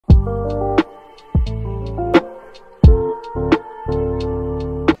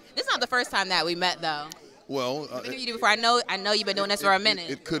first time that we met, though. Well, you do before. I know you've been doing this for a minute.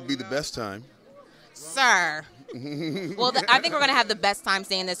 It could be the best time. Sir. Well, I think we're going to have the best time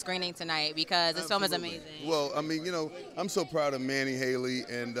seeing this screening tonight because this film is amazing. Well, I mean, I'm so proud of Manny, Haley,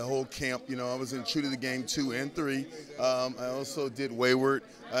 and the whole camp. I was in True to the Game 2 and 3. I also did Wayward,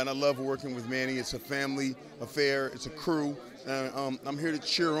 and I love working with Manny. It's a family affair. It's a crew. I'm here to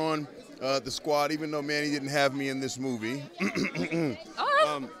cheer on the squad, even though Manny didn't have me in this movie.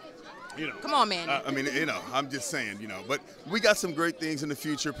 Come on, man. I mean, I'm just saying, But we got some great things in the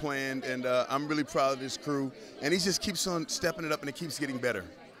future planned, and I'm really proud of this crew. And he just keeps on stepping it up, and it keeps getting better.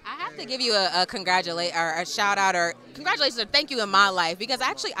 I have to give you a shout out or congratulations or thank you in my life because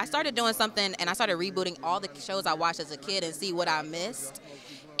actually I started doing something and I started rebooting all the shows I watched as a kid and see what I missed.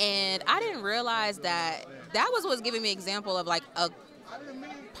 And I didn't realize that was what's giving me an example of like a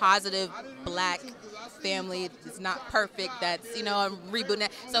positive black family. It's not perfect. That's, I'm rebooting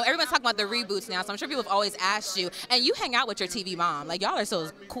that. So everyone's talking about the reboots now. So I'm sure people have always asked you. And you hang out with your TV mom. Like, y'all are so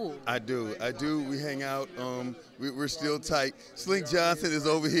cool. I do. We hang out. We're still tight. Slick Johnson is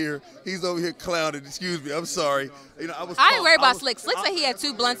over here. He's over here clowning. Excuse me. I'm sorry. I didn't worry about Slick. Slick said he had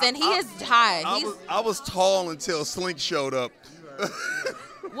 2 blunts and he is high. I was tall until Slink showed up.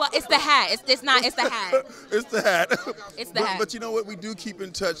 Well, it's the hat. It's not. It's the hat. It's the hat. It's the hat. But you know what? We do keep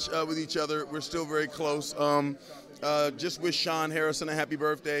in touch with each other. We're still very close. Just wish Sean Harrison a happy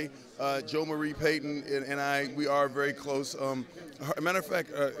birthday. Joe Marie Payton and we are very close. Matter of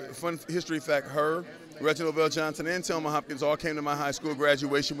fact, fun history fact, Reginald Bell Johnson, and Thelma Hopkins all came to my high school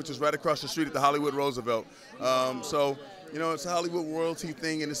graduation, which was right across the street at the Hollywood Roosevelt. So, it's a Hollywood royalty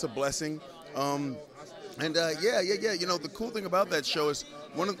thing, and it's a blessing. The cool thing about that show is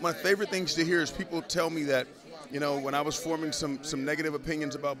one of my favorite things to hear is people tell me that, when I was forming some negative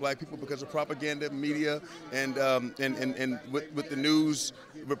opinions about black people because of propaganda, media, and with the news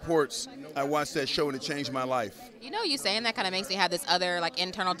reports, I watched that show and it changed my life. You saying that kind of makes me have this other like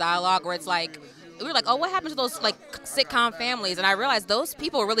internal dialogue where it's like, we were like, oh, what happened to those like sitcom families? And I realized those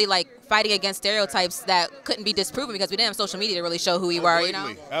people were really like fighting against stereotypes that couldn't be disproven because we didn't have social media to really show who we were,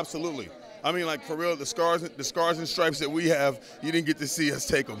 Absolutely. I mean, like, for real, the scars and stripes that we have, you didn't get to see us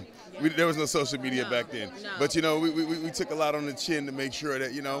take them. There was no social media back then. No. But, we took a lot on the chin to make sure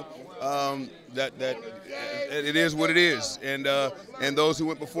that, that it is what it is. And those who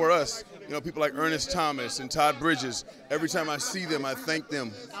went before us, people like Ernest Thomas and Todd Bridges, every time I see them, I thank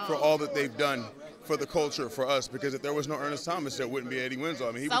them for all that they've done for the culture, for us, because if there was no Ernest Thomas, there wouldn't be Eddie Winslow.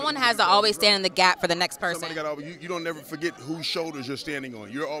 I mean, someone has to always stand in the gap for the next person. You don't never forget whose shoulders you're standing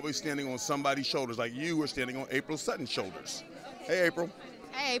on. You're always standing on somebody's shoulders, like you were standing on April Sutton's shoulders. Hey, April.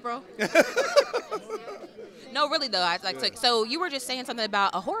 Hey, April. No, really though. So you were just saying something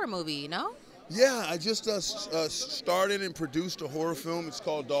about a horror movie, no? Yeah, I just started and produced a horror film. It's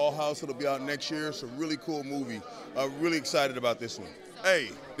called Dollhouse. It'll be out next year. It's a really cool movie. I'm really excited about this one.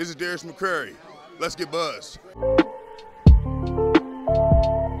 Hey, this is Darius McCrary. Let's get buzzed.